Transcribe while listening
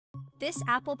This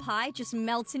apple pie just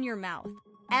melts in your mouth.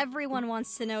 Everyone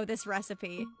wants to know this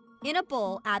recipe. In a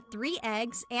bowl, add 3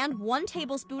 eggs and 1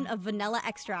 tablespoon of vanilla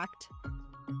extract.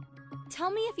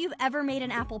 Tell me if you've ever made an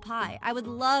apple pie. I would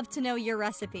love to know your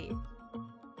recipe.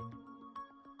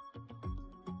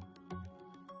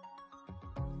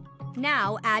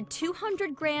 Now add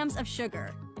 200 grams of sugar.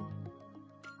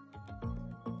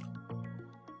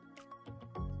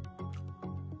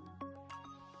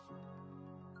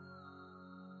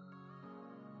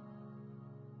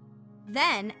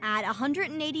 Then add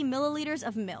 180 milliliters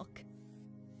of milk.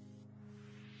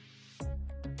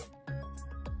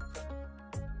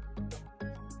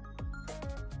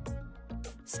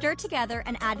 Stir together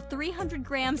and add 300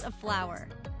 grams of flour.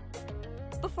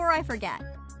 Before I forget,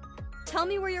 tell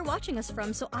me where you're watching us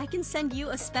from so I can send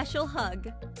you a special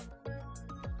hug.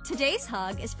 Today's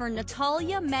hug is for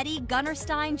Natalia Medi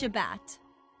Gunnerstein Jabat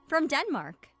from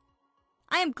Denmark.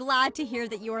 I am glad to hear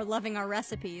that you are loving our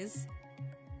recipes.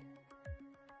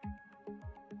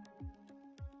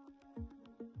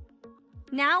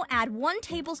 Now add 1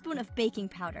 tablespoon of baking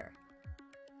powder.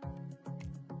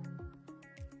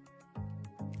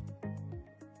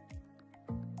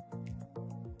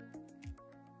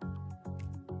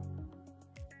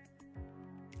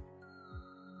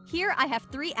 Here I have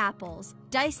 3 apples.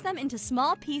 Dice them into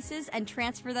small pieces and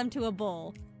transfer them to a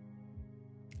bowl.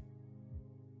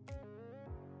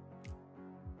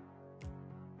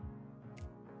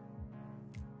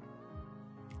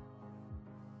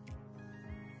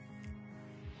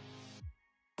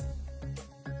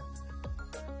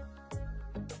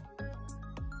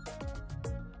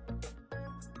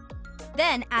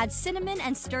 Then add cinnamon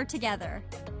and stir together.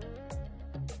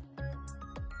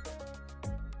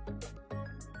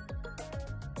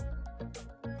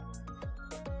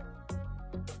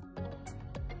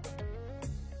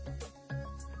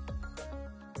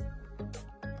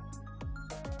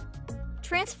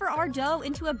 Transfer our dough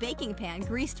into a baking pan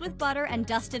greased with butter and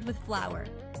dusted with flour.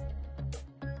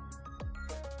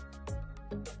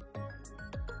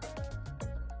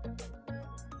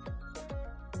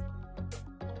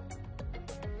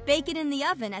 Bake it in the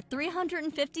oven at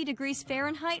 350 degrees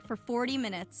Fahrenheit for 40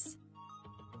 minutes.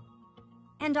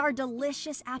 And our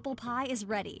delicious apple pie is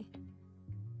ready.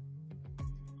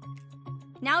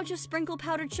 Now just sprinkle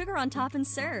powdered sugar on top and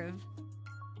serve.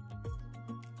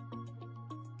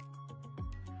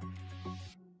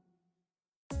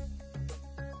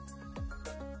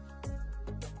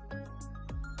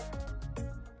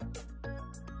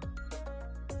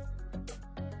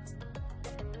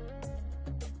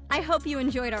 I hope you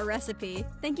enjoyed our recipe.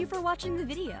 Thank you for watching the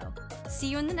video. See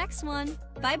you in the next one.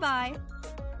 Bye-bye.